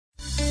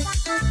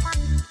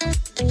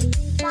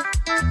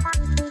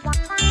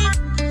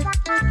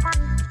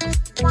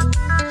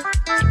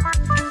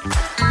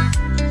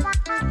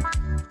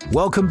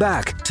Welcome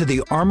back to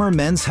the Armor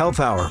Men's Health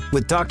Hour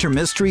with Dr.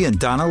 Mistry and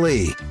Donna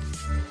Lee.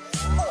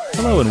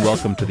 Hello and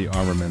welcome to the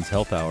Armor Men's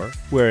Health Hour,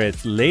 where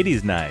it's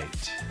Ladies'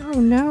 Night. Oh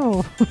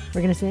no,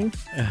 we're going to sing?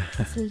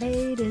 It's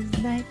Ladies'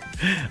 Night.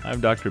 I'm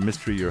Dr.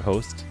 Mystery, your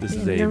host. This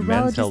is a Neurologist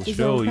men's health is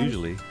show, all right.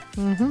 usually.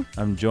 Mm-hmm.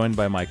 I'm joined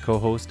by my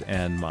co-host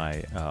and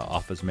my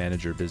office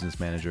manager, business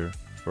manager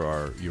for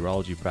our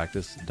urology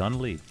practice, Donna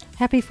Lee.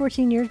 Happy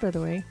 14 years, by the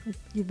way.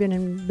 You've been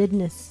in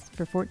business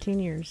for 14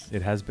 years.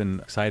 It has been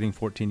exciting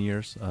 14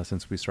 years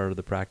since we started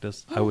the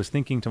practice. I was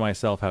thinking to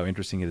myself how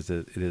interesting it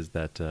is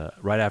that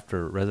right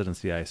after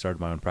residency, I started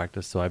my own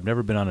practice, so I've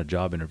never been on a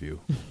job interview.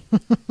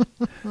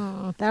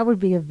 That would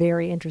be a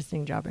very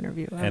interesting job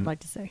interview, I would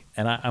like to say.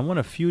 And I'm one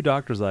of few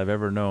doctors I've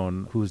ever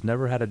known who's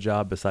never had a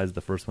job besides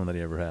the first one that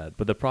he ever had.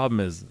 But the problem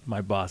is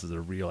my boss is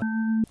a real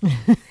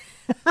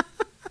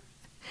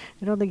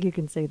I don't think you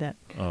can say that.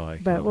 Oh,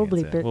 but we'll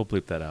bleep it. We'll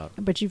bleep that out.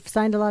 But you've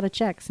signed a lot of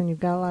checks and you've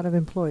got a lot of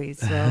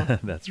employees, so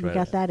that's you right.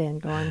 got that in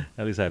going.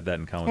 At least I have that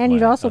in common. And with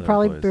you'd my also other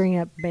probably employees. bring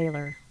up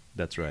Baylor.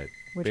 That's right.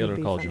 Which Baylor would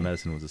be College of funny.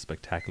 Medicine was a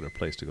spectacular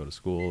place to go to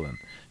school and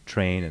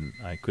train, and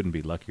I couldn't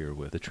be luckier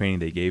with the training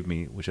they gave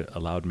me, which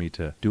allowed me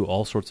to do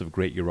all sorts of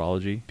great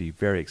urology, be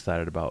very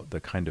excited about the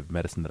kind of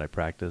medicine that I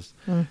practice,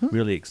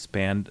 really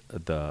expand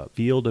the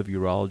field of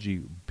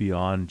urology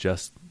beyond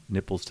just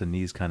nipples to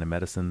knees kind of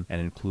medicine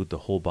and include the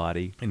whole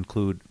body,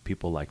 include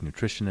people like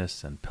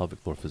nutritionists and pelvic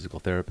floor physical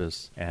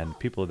therapists and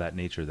people of that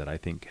nature that I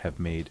think have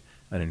made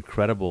an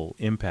incredible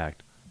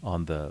impact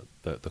on the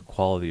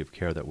quality of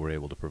care that we're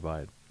able to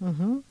provide.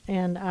 Mm-hmm.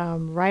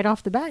 And right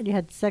off the bat, you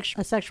had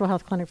a sexual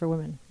health clinic for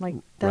women. Like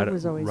that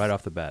was always right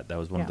off the bat. That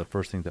was one of the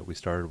first things that we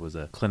started was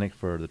a clinic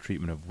for the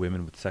treatment of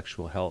women with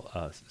sexual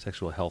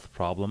health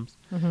problems.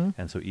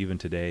 And so even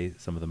today,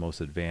 some of the most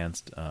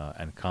advanced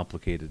and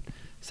complicated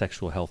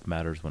sexual health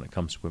matters when it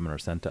comes to women are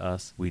sent to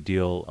us. We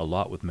deal a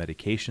lot with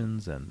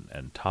medications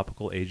and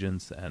topical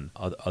agents and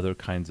other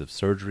kinds of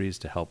surgeries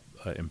to help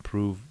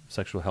improve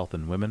sexual health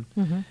in women.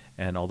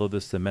 And although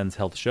this is a men's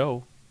health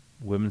show,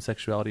 women's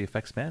sexuality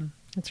affects men.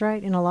 That's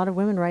right. And a lot of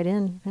women write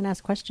in and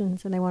ask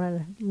questions, and they want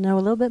to know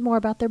a little bit more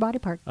about their body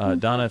part.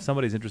 Donna, if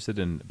somebody's interested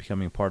in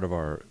becoming part of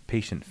our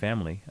patient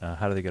family,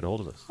 how do they get a hold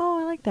of us? Oh,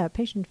 I like that,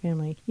 patient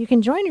family. You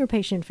can join your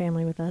patient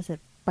family with us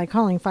by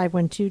calling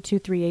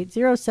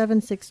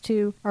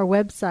 512-238-0762. Our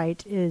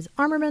website is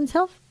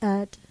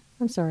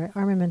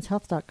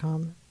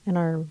armormenshealth.com. And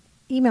our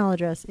email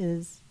address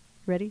is,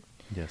 ready?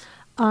 Yes.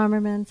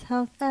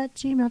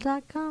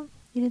 armormenshealth@gmail.com.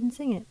 You didn't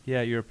sing it.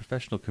 Yeah, you're a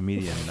professional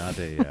comedian, not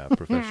a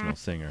professional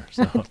singer.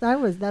 So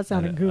that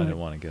sounded good. I didn't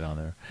want to get on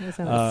there. That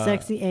sounded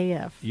sexy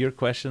AF. Your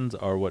questions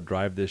are what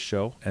drive this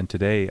show. And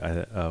today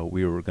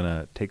we were going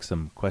to take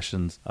some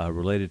questions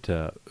related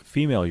to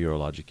female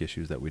urologic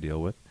issues that we deal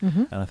with.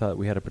 And I thought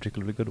we had a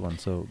particularly good one,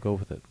 so go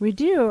with it. We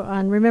do.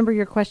 And remember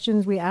your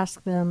questions, we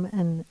ask them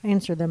and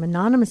answer them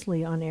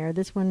anonymously on air.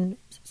 This one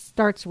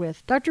starts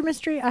with, Dr.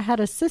 Mystery, I had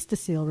a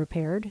cystocele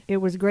repaired. It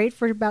was great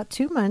for about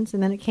 2 months,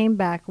 and then it came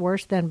back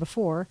worse than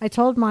before. I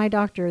told my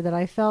doctor that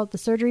I felt the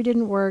surgery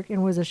didn't work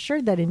and was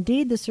assured that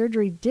indeed the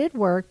surgery did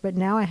work, but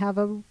now I have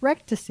a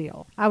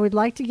rectocele. I would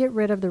like to get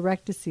rid of the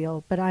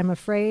rectocele, but I'm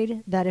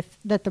afraid that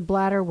the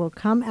bladder will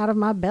come out of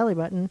my belly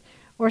button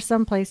or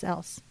someplace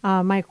else.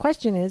 My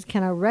question is,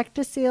 can a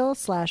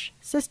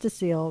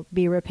rectocele/cystocele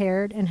be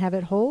repaired and have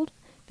it hold?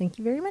 Thank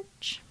you very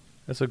much.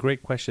 That's a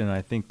great question. And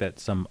I think that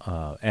some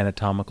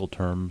anatomical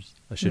terms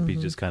should be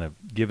just kind of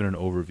given an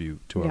overview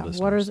to our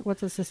listeners.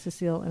 What's a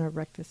cystocele and a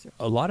rectocele?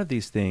 A lot of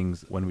these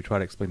things, when we try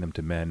to explain them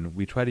to men,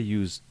 we try to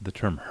use the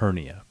term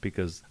hernia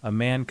because a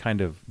man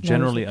kind of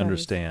generally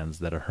understands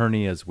that a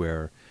hernia is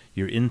where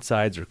your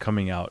insides are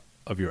coming out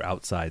of your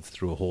outsides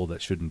through a hole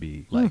that shouldn't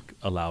be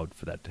allowed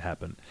for that to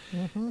happen.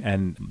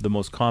 And the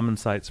most common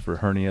sites for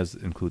hernias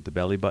include the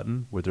belly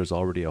button, where there's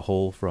already a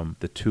hole from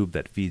the tube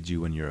that feeds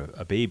you when you're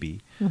a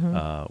baby.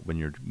 When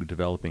you're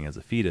developing as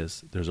a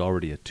fetus, there's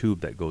already a tube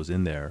that goes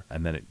in there,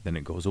 and then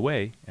it goes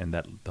away, and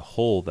that the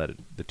hole that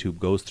the tube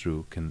goes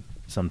through can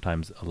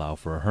sometimes allow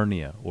for a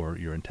hernia or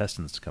your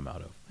intestines to come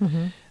out of.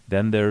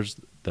 Then there's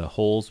the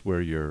holes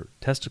where your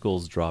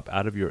testicles drop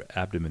out of your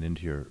abdomen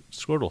into your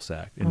scrotal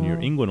sac in your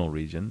inguinal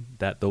region.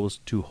 Those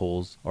two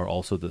holes are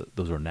also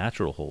those are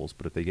natural holes,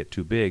 but if they get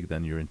too big,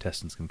 then your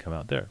intestines can come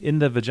out there. In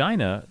the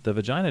vagina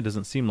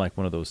doesn't seem like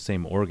one of those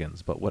same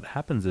organs, but what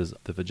happens is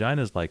the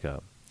vagina is like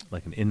an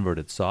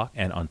inverted sock,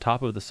 and on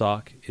top of the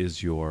sock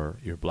is your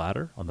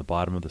bladder. On the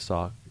bottom of the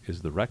sock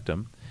is the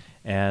rectum.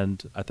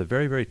 And at the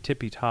very, very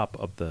tippy top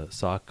of the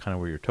sock, kind of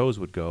where your toes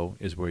would go,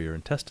 is where your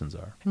intestines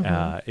are,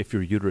 if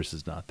your uterus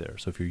is not there.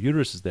 So if your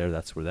uterus is there,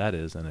 that's where that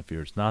is. And if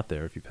it's not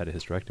there, if you've had a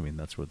hysterectomy,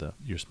 that's where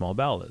your small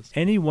bowel is.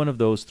 Any one of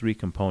those three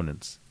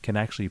components can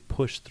actually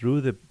push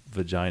through the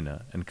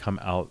vagina and come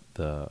out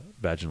the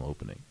vaginal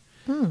opening.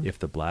 If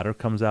the bladder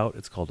comes out,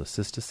 it's called a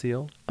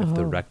cystocele. If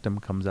the rectum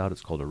comes out,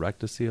 it's called a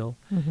rectocele.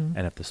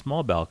 And if the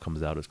small bowel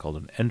comes out, it's called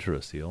an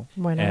enterocele.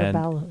 Why not a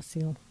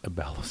bowelocele? A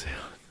bowelocele,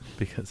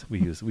 because we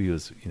use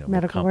more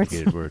Medical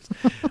complicated words.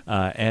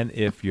 And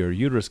if your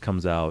uterus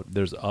comes out,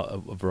 there's a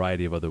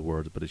variety of other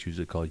words, but it's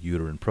usually called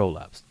uterine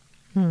prolapse.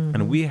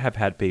 And we have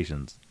had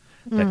patients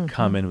that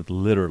come in with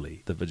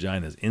literally the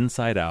vagina's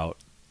inside out,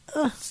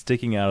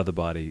 sticking out of the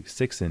body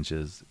 6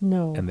 inches.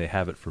 No. And they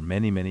have it for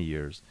many, many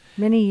years.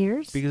 Many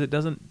years? Because it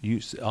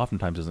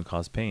oftentimes doesn't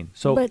cause pain.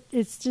 So, but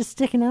it's just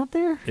sticking out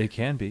there? It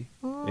can be.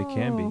 It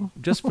can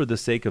be. Just for the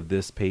sake of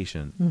this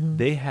patient,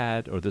 they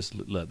had, or this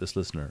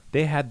listener,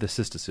 they had the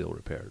cystocele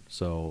repaired.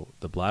 So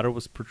the bladder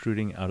was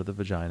protruding out of the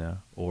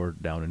vagina or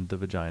down into the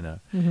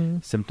vagina.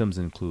 Symptoms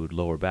include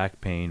lower back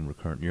pain,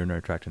 recurrent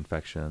urinary tract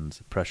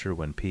infections, pressure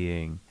when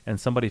peeing, and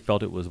somebody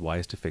felt it was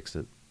wise to fix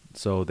it.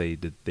 So they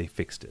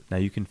fixed it. Now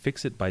you can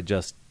fix it by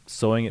just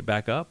sewing it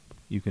back up.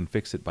 You can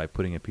fix it by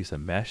putting a piece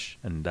of mesh,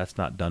 and that's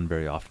not done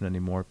very often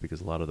anymore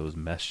because a lot of those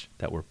mesh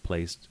that were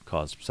placed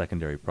caused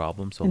secondary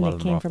problems. So and a lot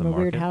of them are off the market. came from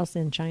a weird house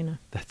in China.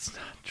 That's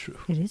not true.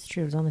 It is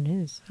true. It was on the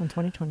news on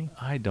 2020.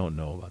 I don't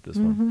know about this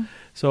one.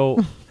 So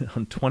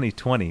on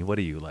 2020, what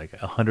are you, like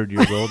 100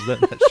 years old? Does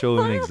that show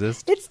even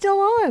exist? It's still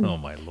on. Oh,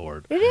 my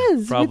Lord. It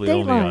is. Probably with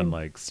only Dateline. on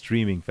like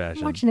streaming fashion.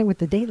 I'm watching it with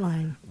the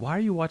Dateline. Why are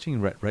you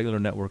watching regular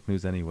network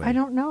news anyway? I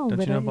don't know.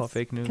 Don't you know about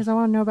fake news? Because I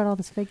want to know about all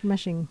this fake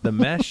meshing. The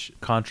mesh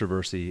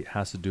controversy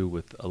has to do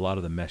with a lot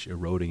of the mesh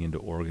eroding into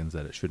organs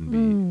that it shouldn't be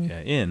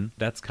in.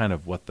 That's kind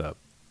of what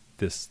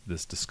this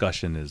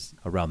discussion is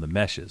around the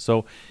meshes.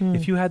 So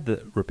if you had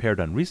the repair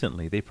done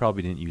recently, they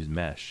probably didn't use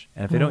mesh.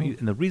 And if they don't,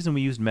 and the reason we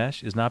used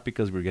mesh is not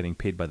because we're getting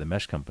paid by the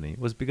mesh company. It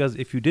was because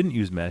if you didn't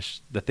use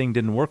mesh, the thing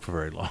didn't work for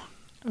very long.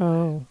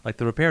 Oh. Like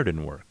the repair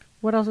didn't work.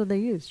 What else would they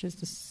use?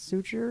 Just a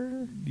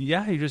suture?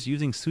 Yeah, you're just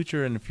using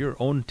suture, and if your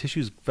own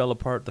tissues fell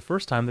apart the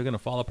first time, they're going to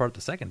fall apart the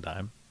second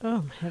time.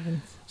 Oh,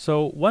 heavens.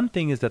 So one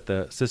thing is that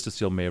the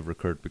cystocele may have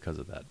recurred because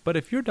of that. But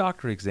if your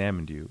doctor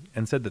examined you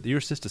and said that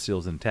your cystocele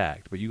is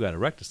intact, but you got a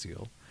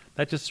rectocele,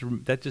 that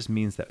just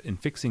means that in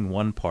fixing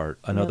one part,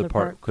 another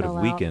part could have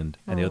weakened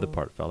and the other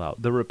part fell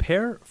out. The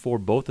repair for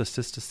both a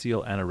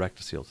cystocele and a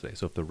rectocele today,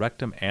 so if the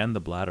rectum and the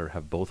bladder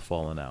have both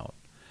fallen out,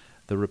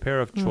 the repair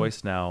of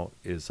choice now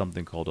is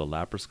something called a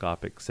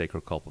laparoscopic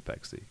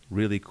sacrocolpopexy.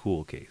 Really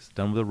cool case.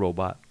 Done with a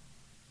robot.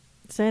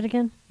 Say it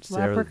again.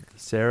 Sarah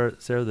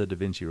the Da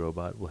Vinci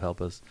robot will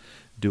help us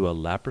do a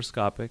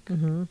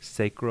laparoscopic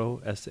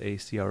sacro,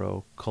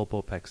 S-A-C-R-O,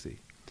 colpopexy.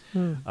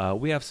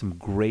 We have some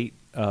great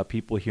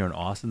people here in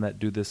Austin that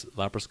do this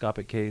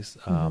laparoscopic case.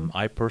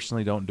 I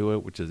personally don't do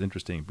it, which is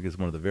interesting because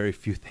one of the very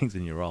few things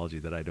in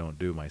urology that I don't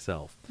do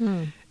myself.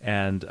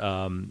 And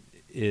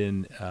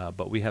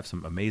but we have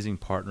some amazing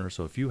partners.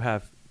 So if you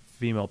have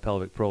female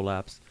pelvic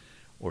prolapse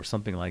or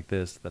something like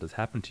this that has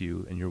happened to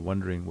you and you're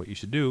wondering what you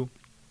should do,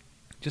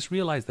 just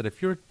realize that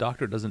if your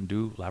doctor doesn't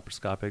do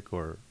laparoscopic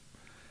or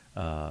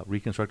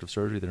reconstructive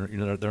surgery, they're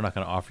not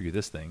going to offer you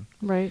this thing.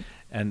 Right.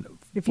 And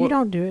if you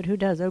don't do it, who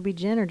does?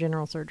 OB-GYN or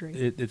general surgery?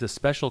 It's a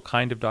special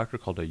kind of doctor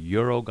called a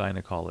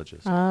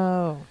urogynecologist.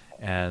 Oh.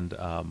 And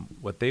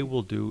what they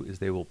will do is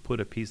they will put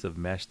a piece of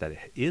mesh that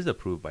is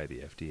approved by the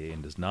FDA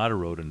and does not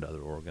erode into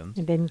other organs.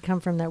 It didn't come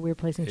from that weird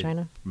place in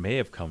China? May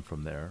have come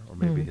from there, or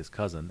maybe his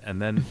cousin.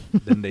 And then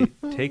they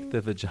take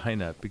the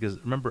vagina, because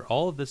remember,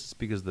 all of this is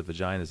because the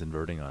vagina is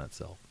inverting on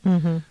itself.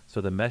 So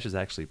the mesh is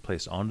actually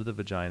placed onto the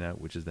vagina,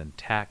 which is then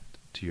tacked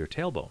to your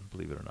tailbone,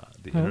 believe it or not,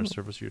 the inner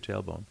surface of your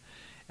tailbone.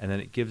 And then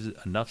it gives it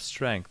enough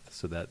strength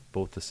so that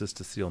both the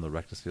cystocele and the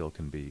rectocele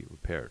can be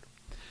repaired.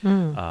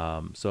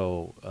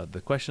 So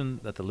the question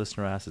that the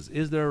listener asks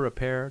is there a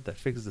repair that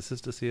fixes the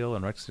cystocele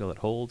and rectocele that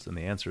holds? And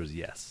the answer is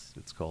yes.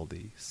 It's called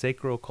the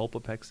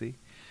sacrocolpopexy.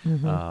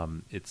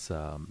 It's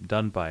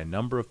done by a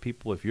number of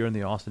people. If you're in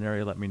the Austin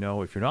area, let me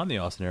know. If you're not in the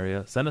Austin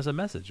area, send us a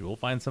message. We'll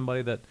find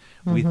somebody that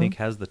we think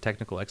has the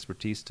technical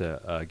expertise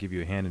to give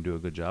you a hand and do a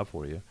good job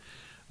for you.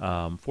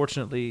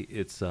 Fortunately,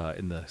 it's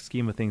in the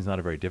scheme of things not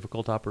a very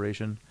difficult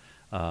operation.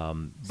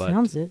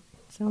 But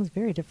Sounds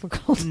very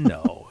difficult.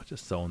 No,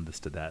 just sewing this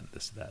to that and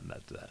this to that and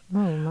that to that.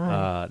 Oh,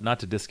 my. Not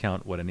to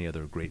discount what any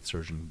other great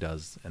surgeon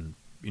does. And,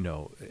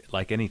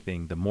 like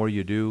anything, the more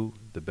you do,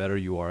 the better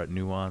you are at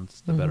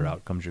nuance, the better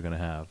outcomes you're going to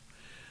have.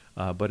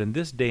 But in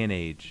this day and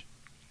age,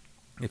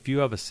 if you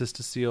have a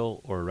cystocele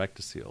or a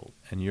rectocele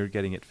and you're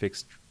getting it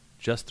fixed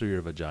just through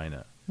your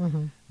vagina,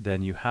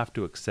 then you have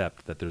to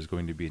accept that there's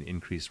going to be an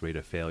increased rate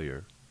of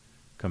failure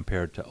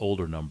compared to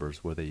older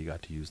numbers where you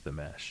got to use the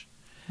mesh.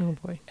 Oh,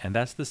 boy. And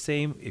that's the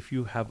same if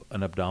you have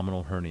an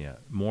abdominal hernia.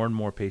 More and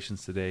more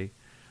patients today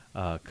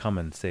come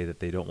and say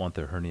that they don't want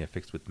their hernia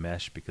fixed with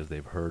mesh because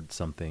they've heard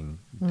something,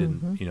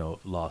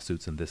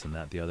 lawsuits and this and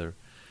that, the other.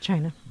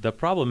 China. The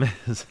problem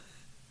is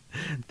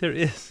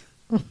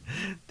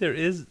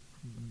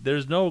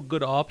there's no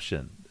good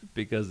option,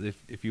 because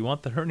if you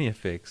want the hernia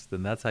fixed,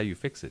 then that's how you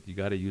fix it. You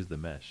got to use the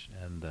mesh.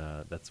 And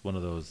that's one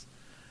of those,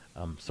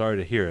 I'm sorry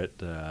to hear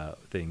it,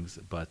 things,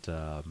 but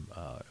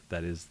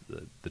that is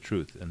the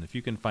truth. And if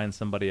you can find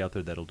somebody out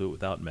there that'll do it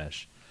without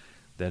mesh,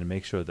 then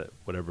make sure that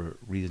whatever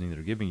reasoning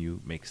they're giving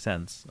you makes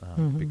sense,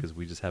 because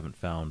we just haven't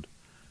found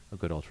a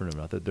good alternative.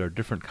 Now, that there are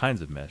different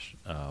kinds of mesh,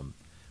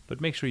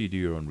 but make sure you do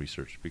your own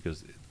research,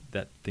 because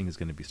that thing is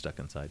going to be stuck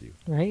inside you.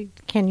 Right.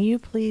 Can you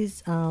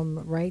please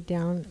write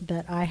down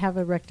that I have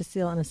a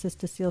rectocele and a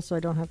cystocele so I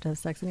don't have to have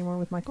sex anymore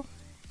with Michael?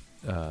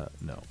 No.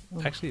 Oh.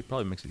 Actually, it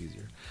probably makes it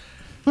easier.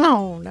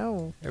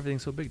 No.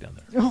 Everything's so big down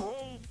there.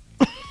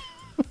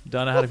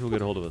 Donna, how do people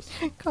get a hold of us?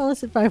 Call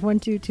us at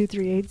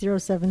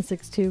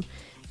 512-238-0762.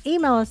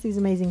 Email us these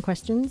amazing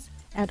questions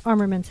at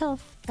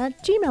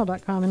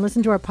armormenshealth@gmail.com and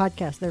listen to our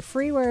podcast. They're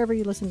free wherever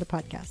you listen to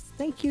podcasts.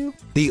 Thank you.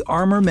 The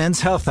Armor Men's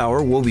Health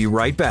Hour will be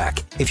right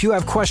back. If you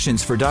have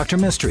questions for Dr.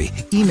 Mistry,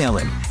 email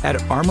him at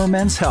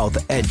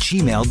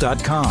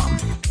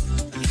armormenshealth@gmail.com.